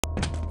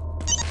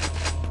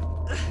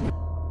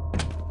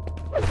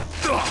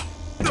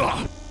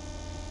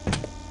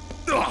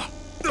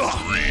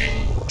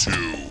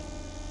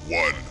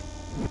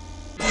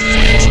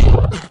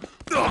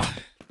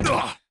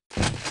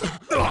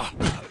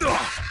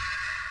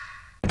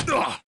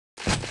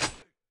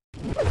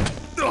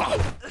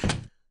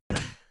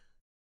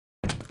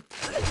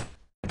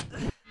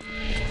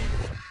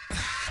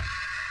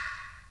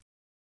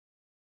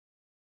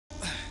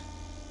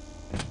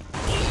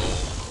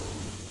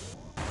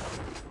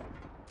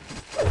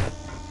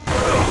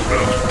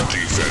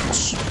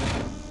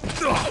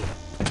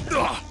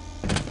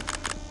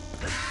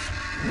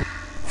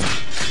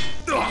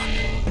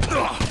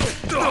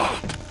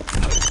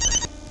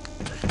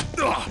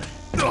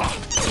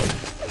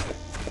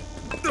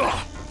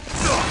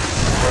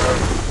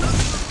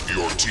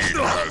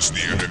has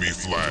the enemy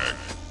flag.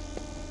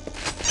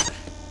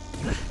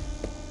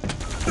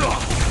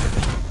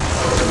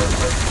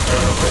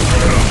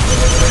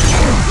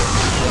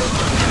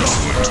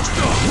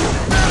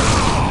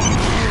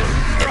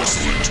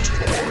 Excellent.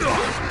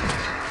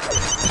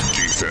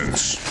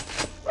 Defense.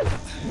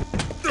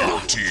 Your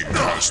team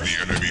has the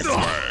enemy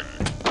flag.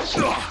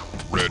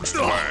 Red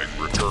flag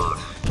return.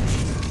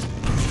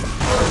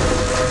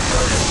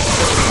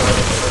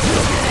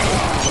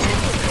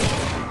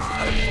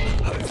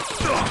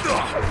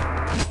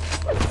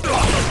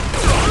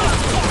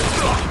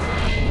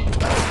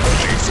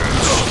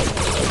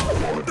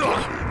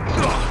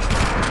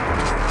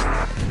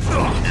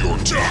 Your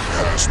team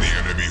has the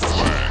enemy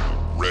flag.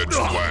 Red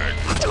flag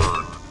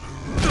returned.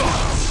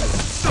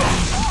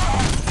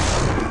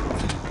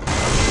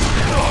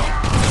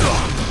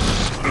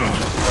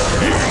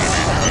 The enemy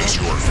has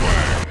your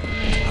flag.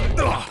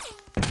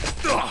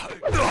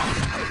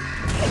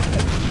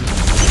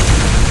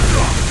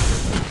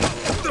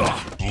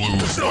 Blue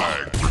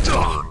flag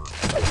returned.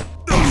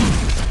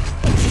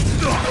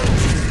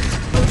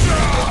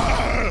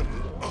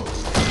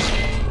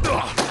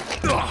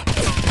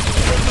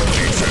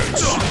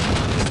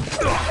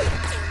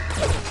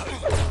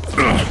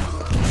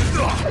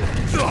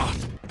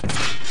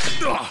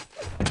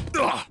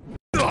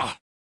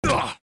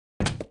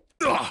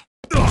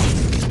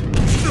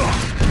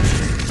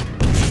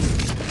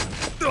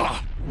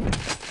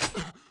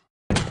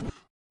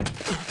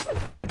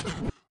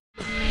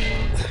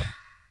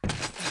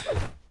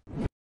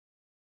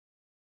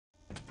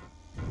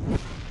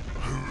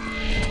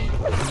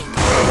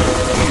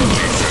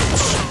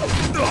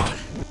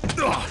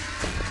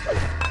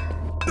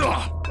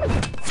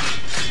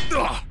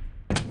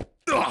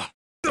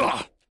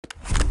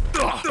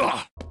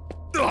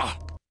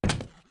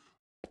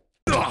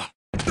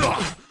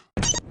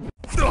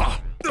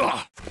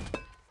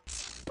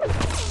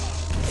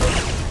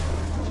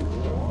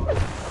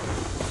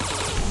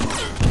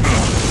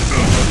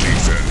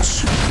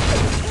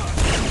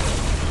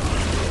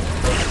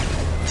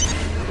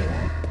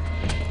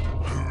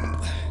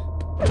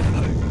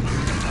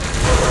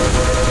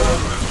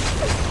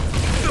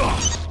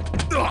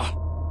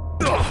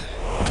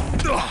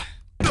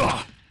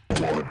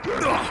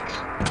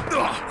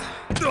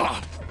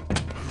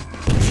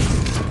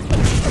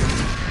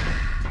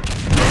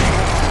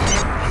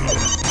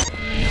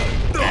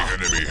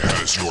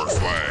 Your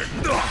flag.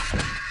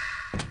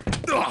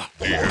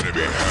 The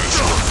enemy has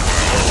your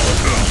flag.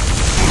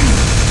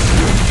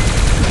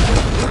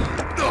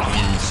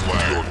 Blue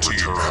flag. Your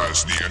team has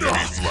the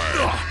enemy flag.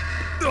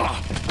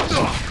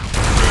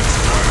 Red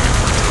flag.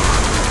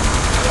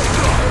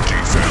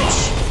 Defense.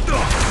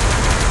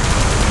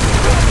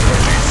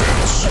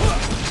 Defense.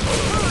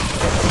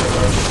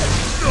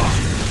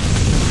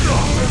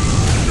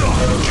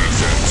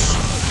 Defense.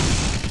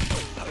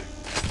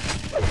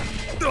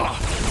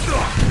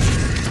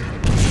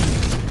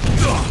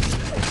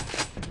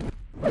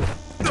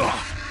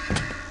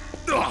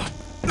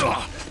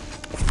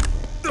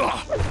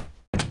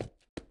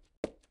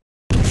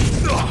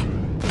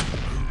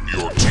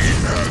 Your team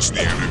has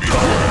the enemy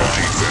flag.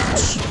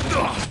 Defense.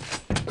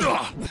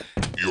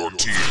 Your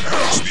team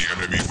has the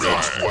enemy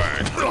flag.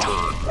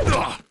 Return.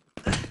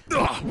 Defense.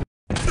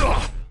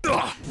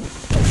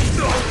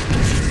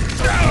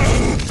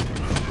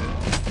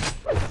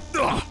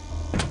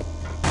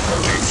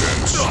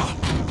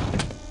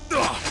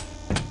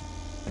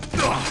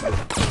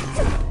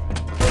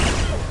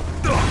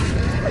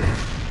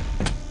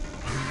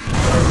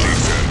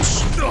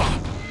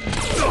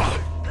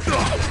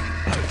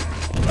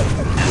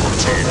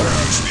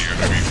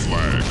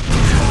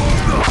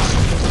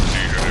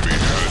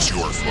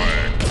 Your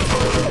flag.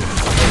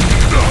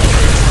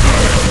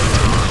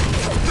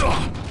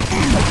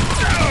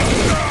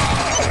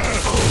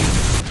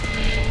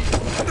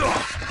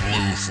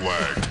 Blue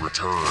flag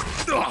return.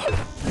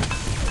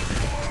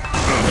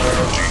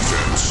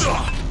 Defense.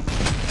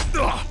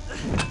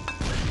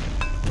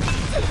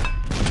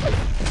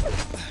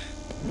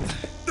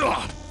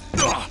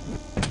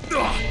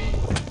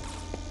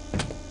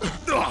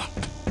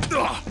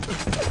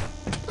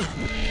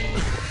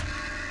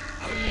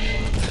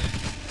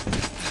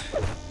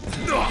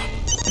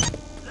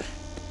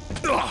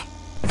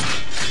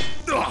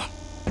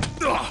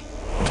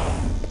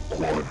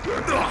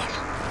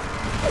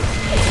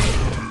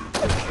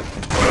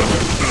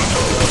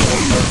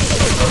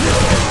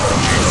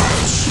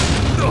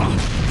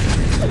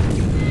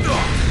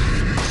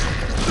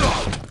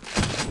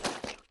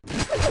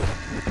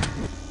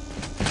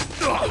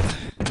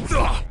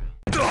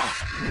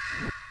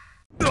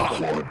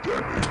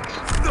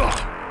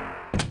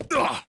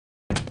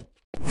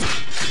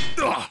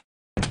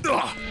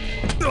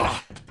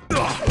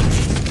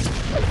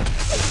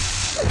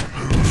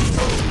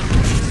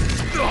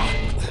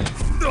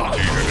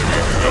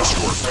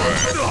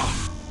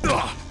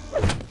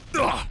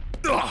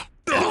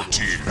 Your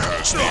team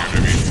has the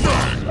enemy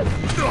flag.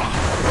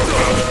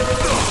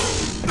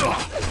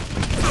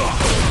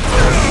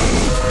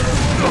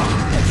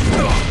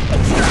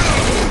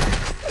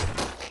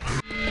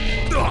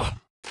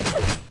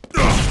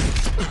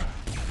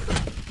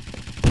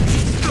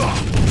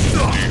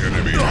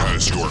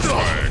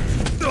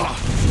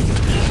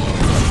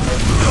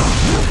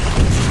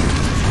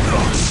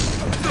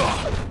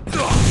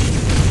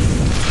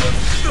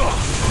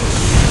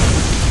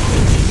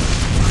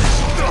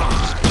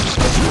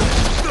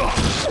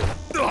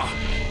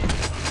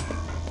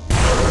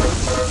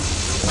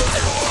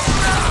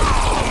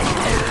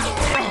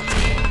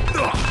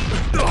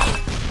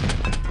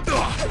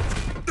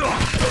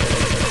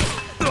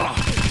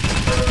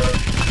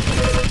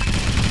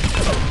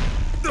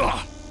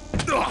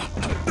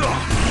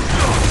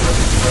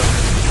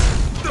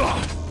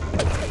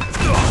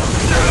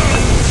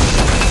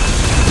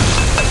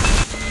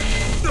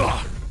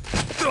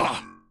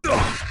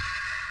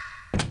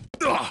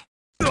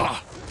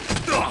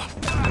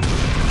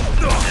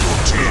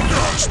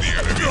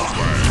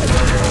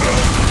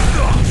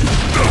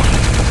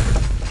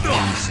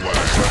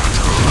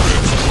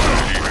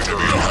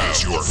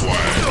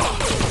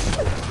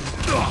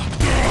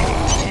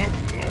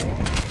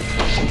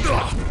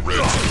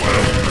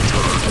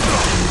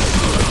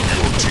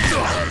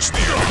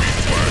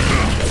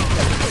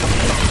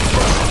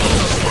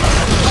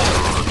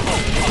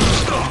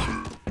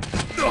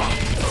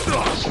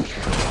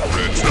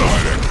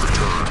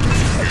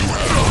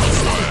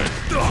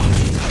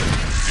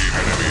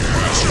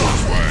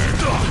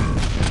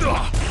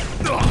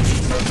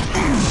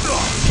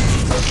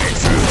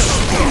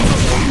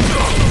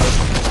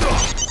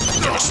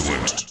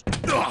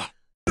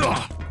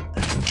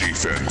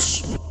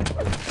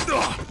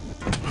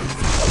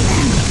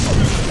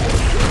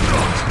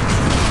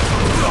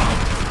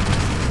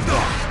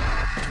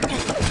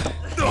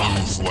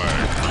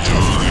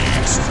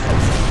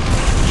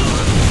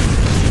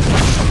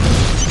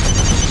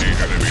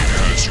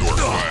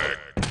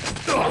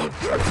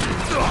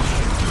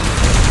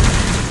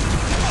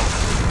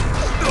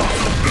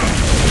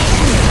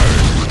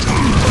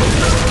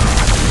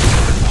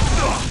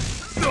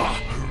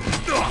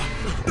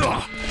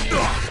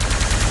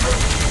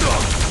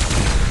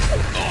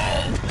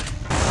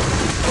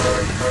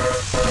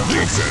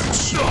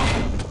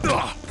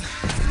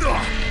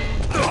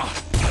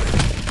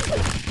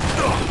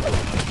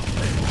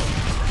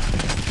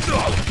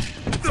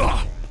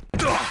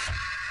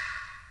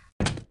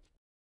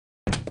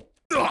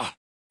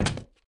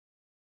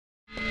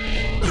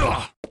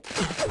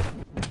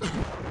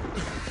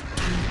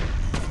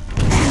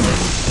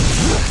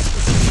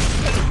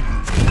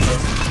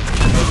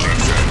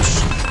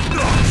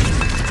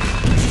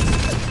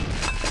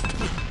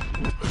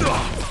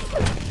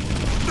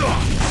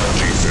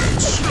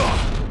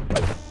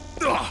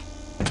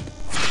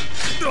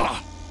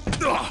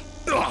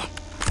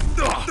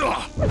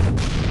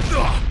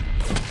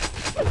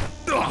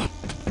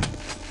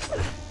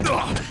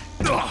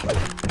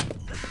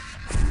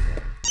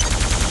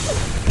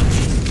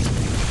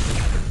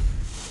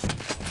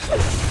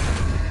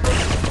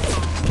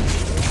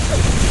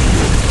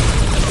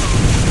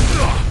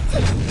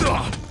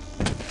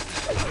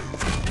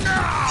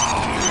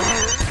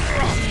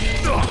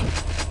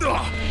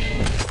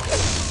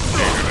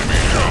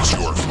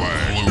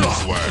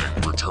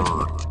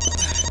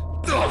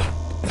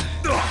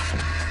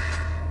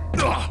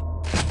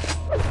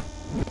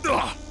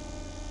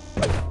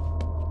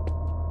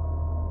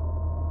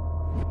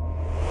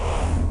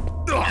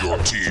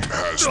 team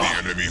has the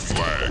enemy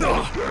flag.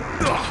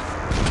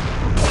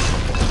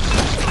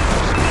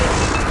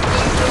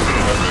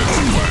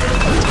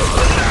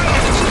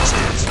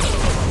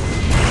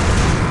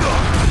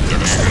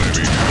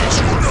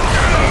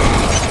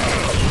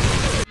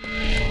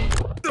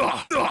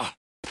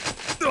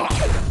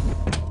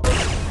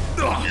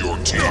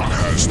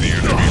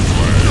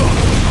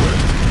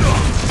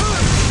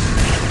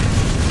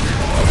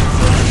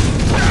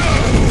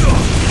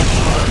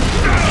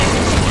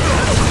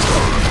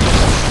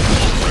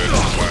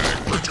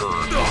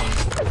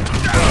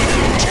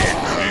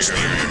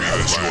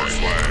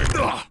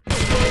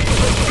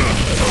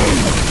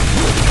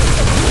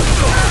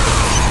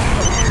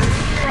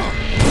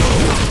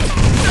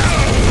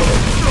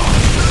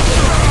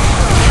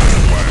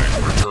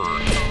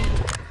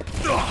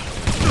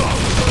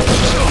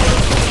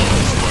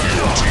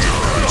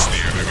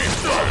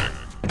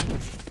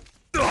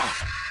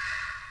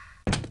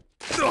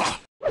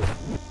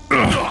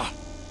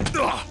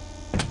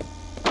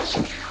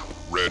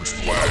 Red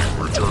flag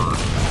returned.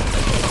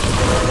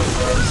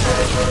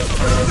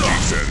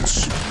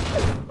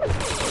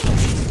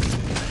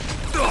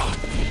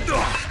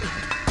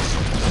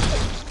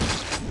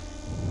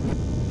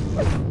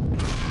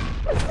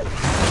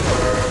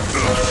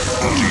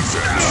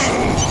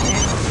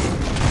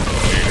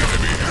 The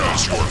enemy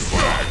has your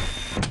flag.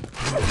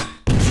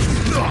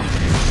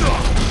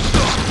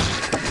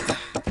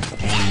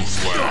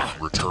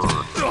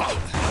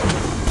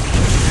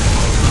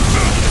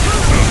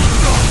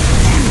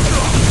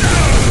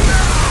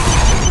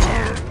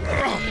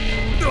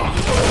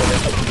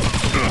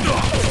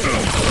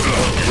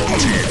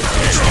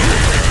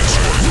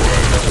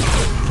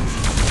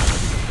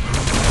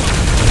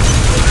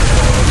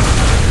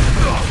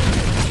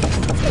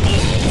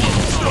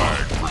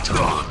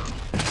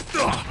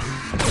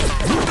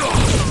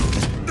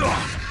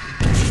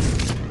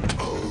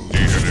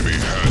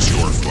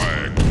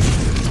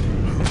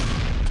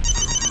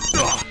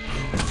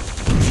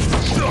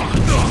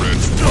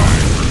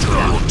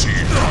 Your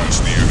team has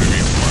the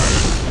enemy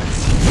flag.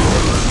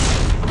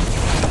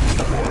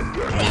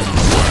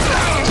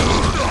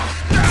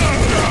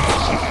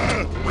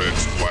 Red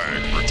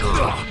flag returned.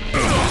 Your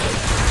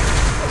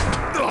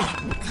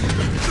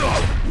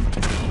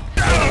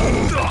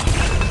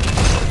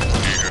team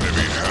has the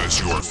enemy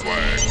has your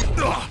flag.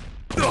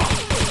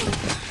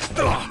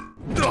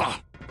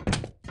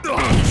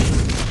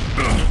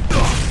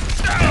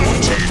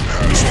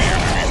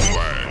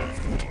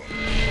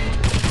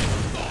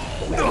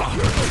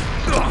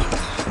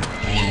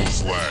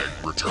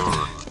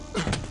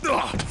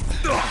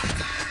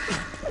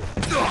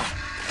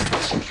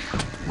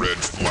 Red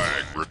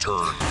flag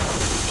returned.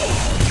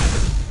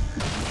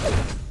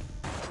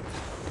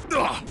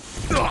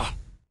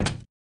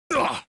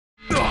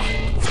 Defense.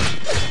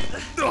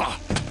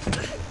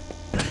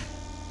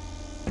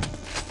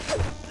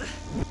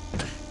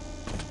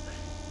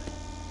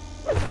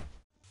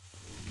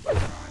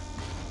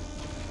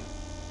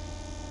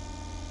 Defense. The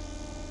enemy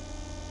has your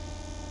flag. Blue flag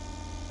returned.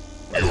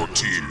 Your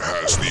team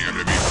has the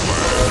enemy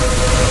flag.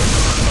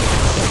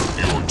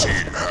 Your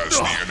team has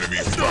the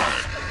enemy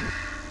flag.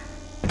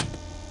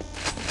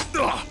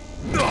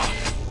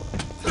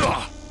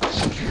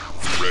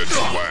 Red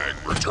flag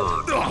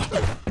returned.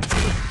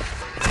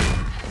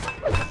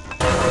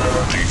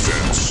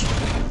 Defense.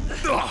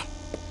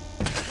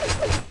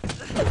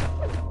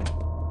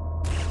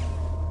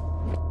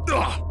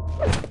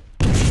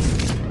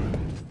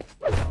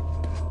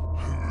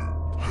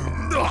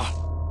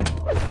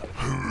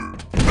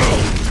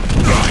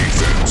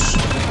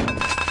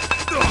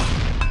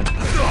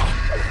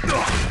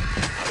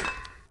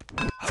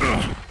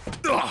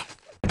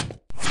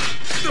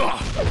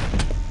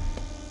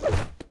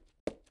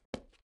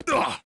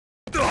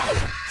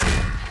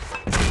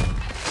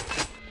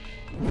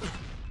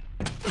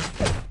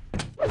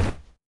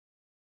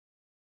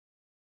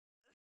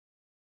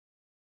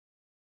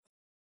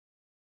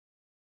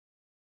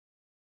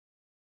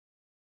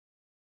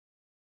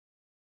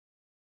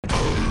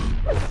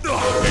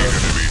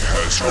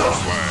 Your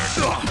flag.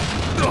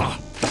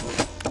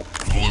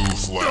 Blue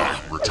flag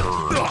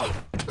returned.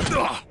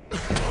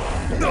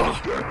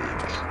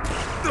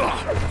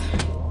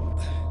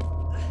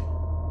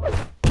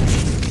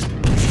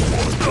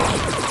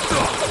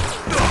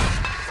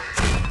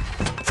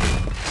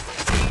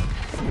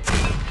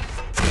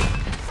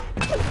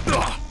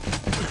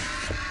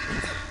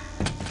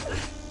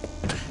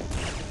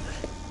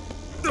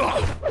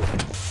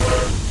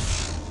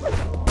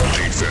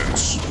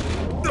 Defense.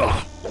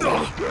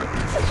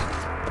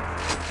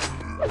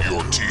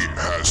 Your team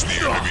has the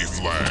enemy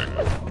flag.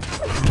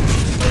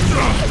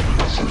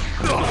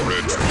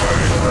 Red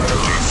flag.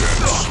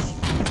 Defense.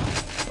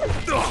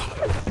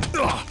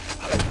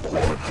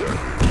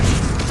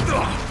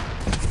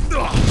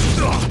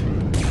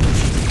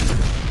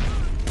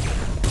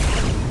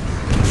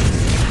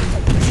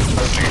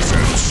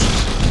 Defense.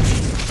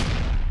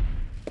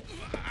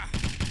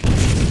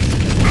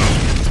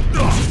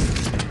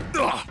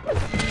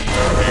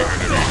 The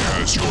enemy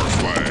has your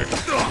flag.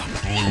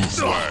 Blue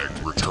flag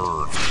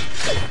returned.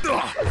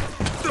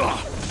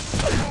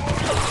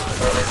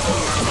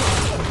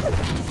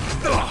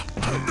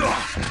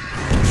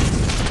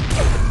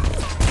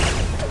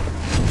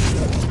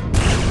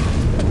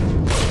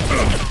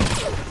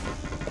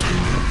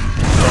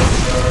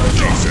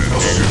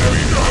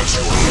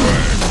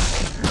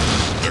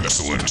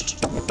 Excellent.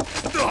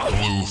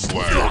 Blue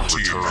flag. Your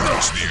team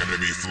has the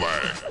enemy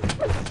flag.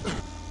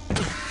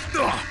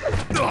 The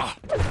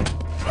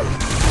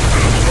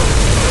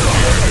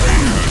enemy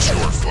has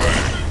your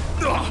flag.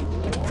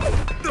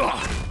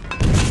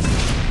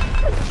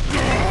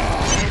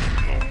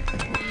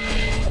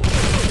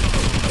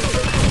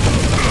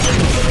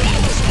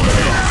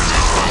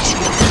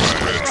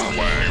 Red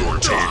flag. Your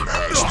team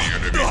has the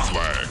enemy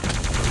flag.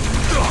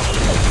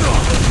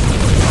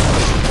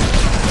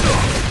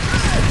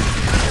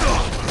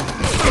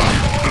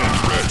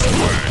 Red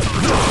flag.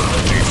 Return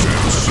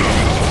defense.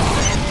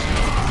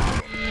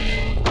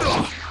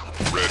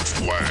 Red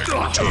flag.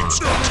 Retains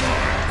contact.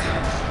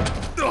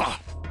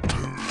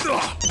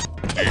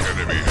 The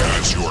enemy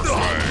has your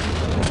flag.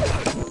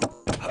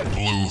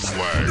 Blue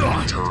flag.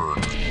 Return.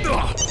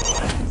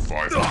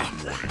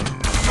 5-minute warning.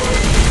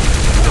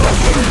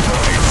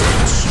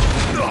 Defense.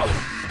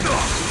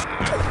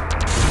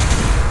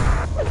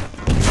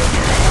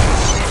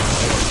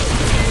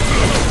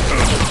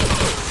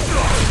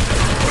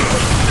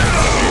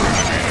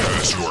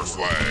 Has your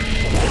flag.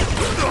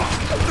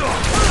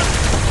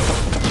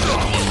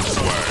 Blue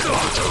flag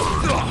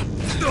return.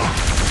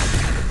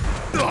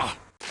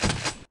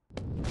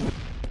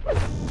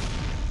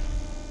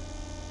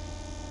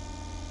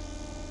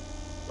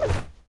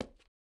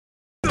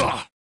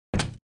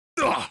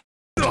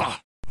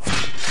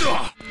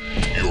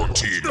 Your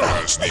team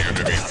has the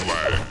enemy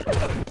flag.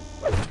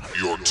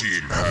 Your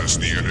team has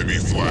the enemy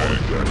flag.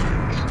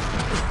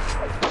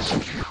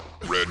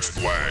 Red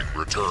flag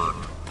return.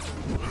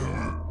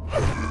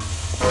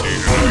 The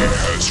enemy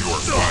has your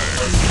flag.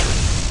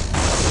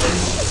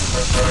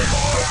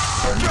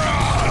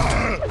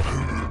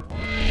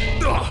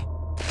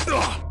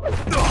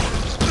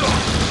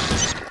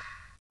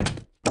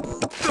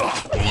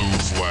 Blue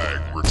flag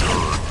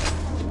return.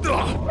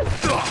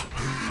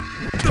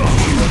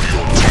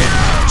 Your team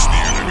has the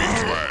enemy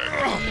flag.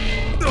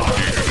 The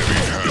enemy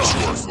has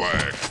your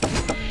flag.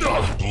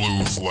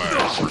 Blue flag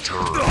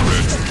return.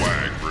 Red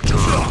flag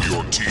return.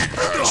 Your team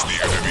has the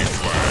enemy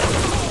flag.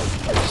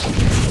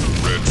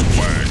 Red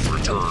flag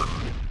return.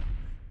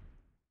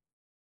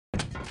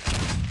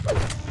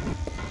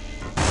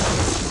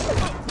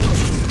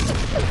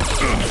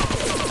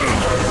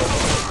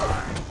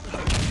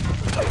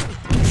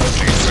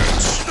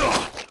 Defense.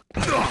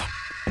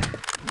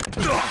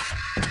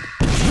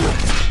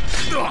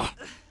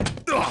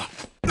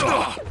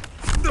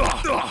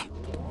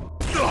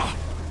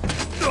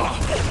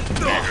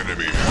 The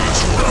enemy has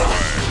your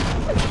flag.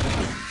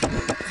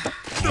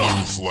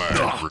 Blue flag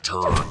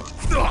return.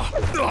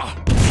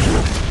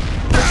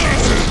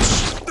 Defense.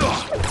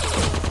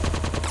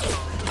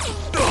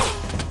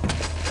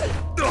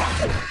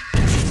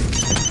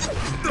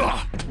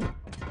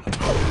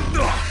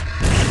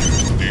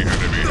 The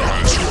enemy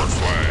has your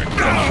flag.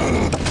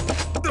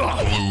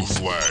 Blue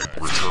flag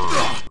return.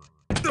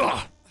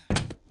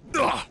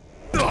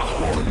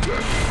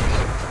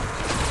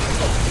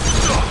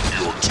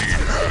 Your team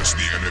has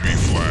the enemy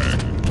flag.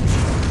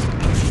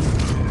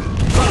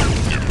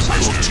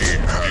 Your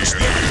team has the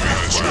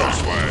enemy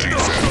flag.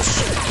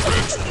 Defense.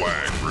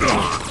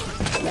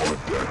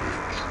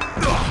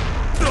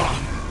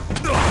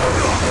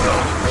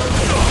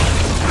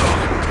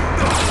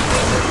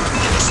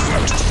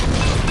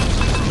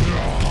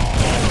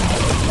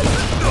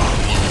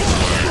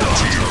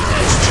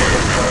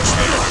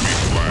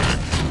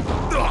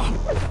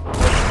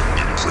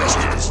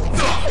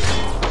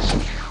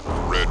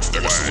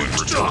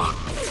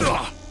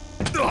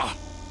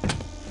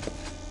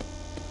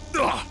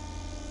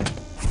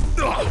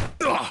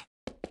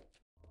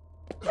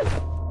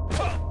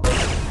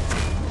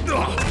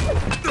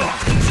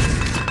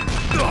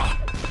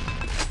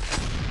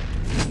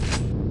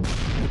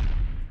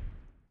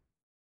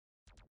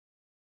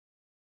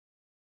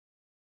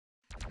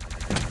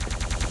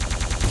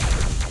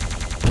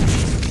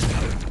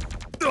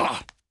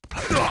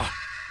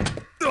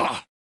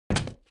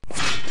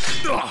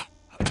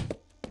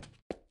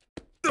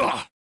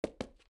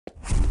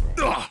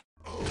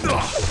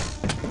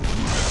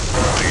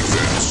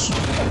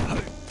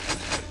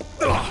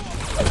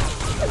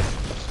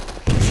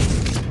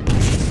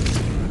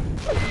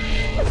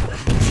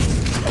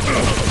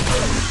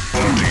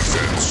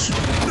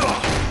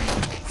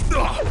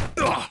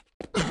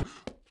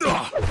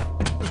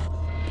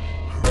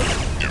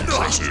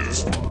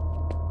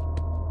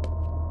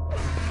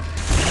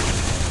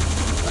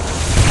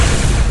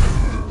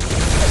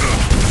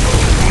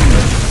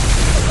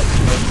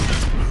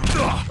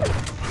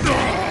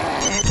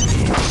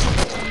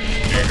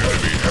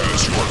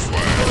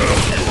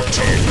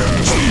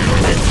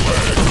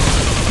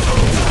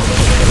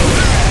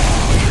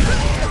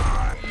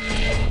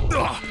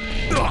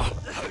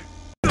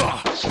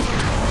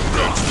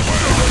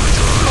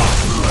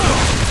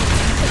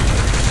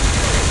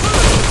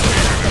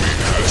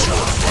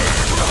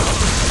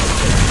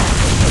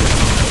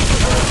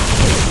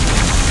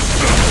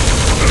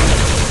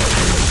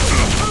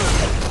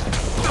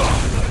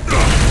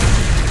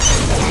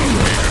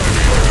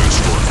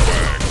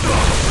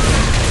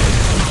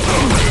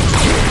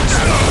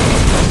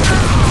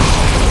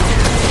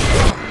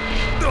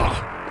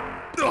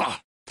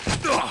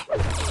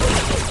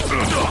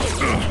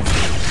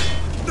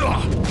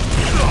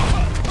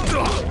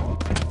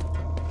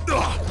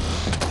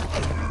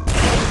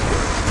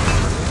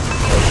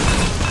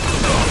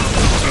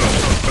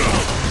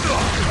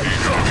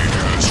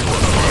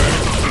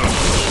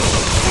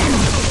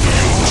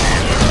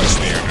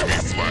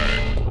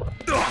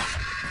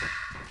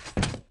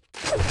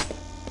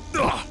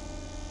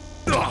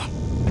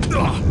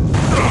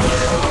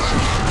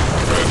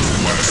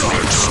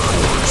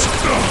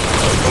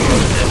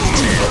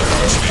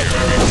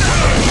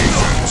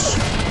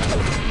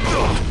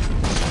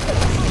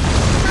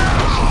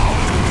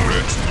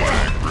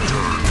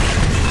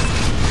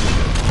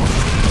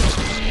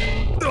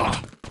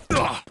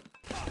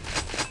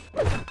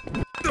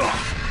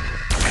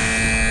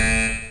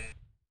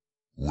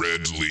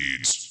 Red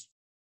leads.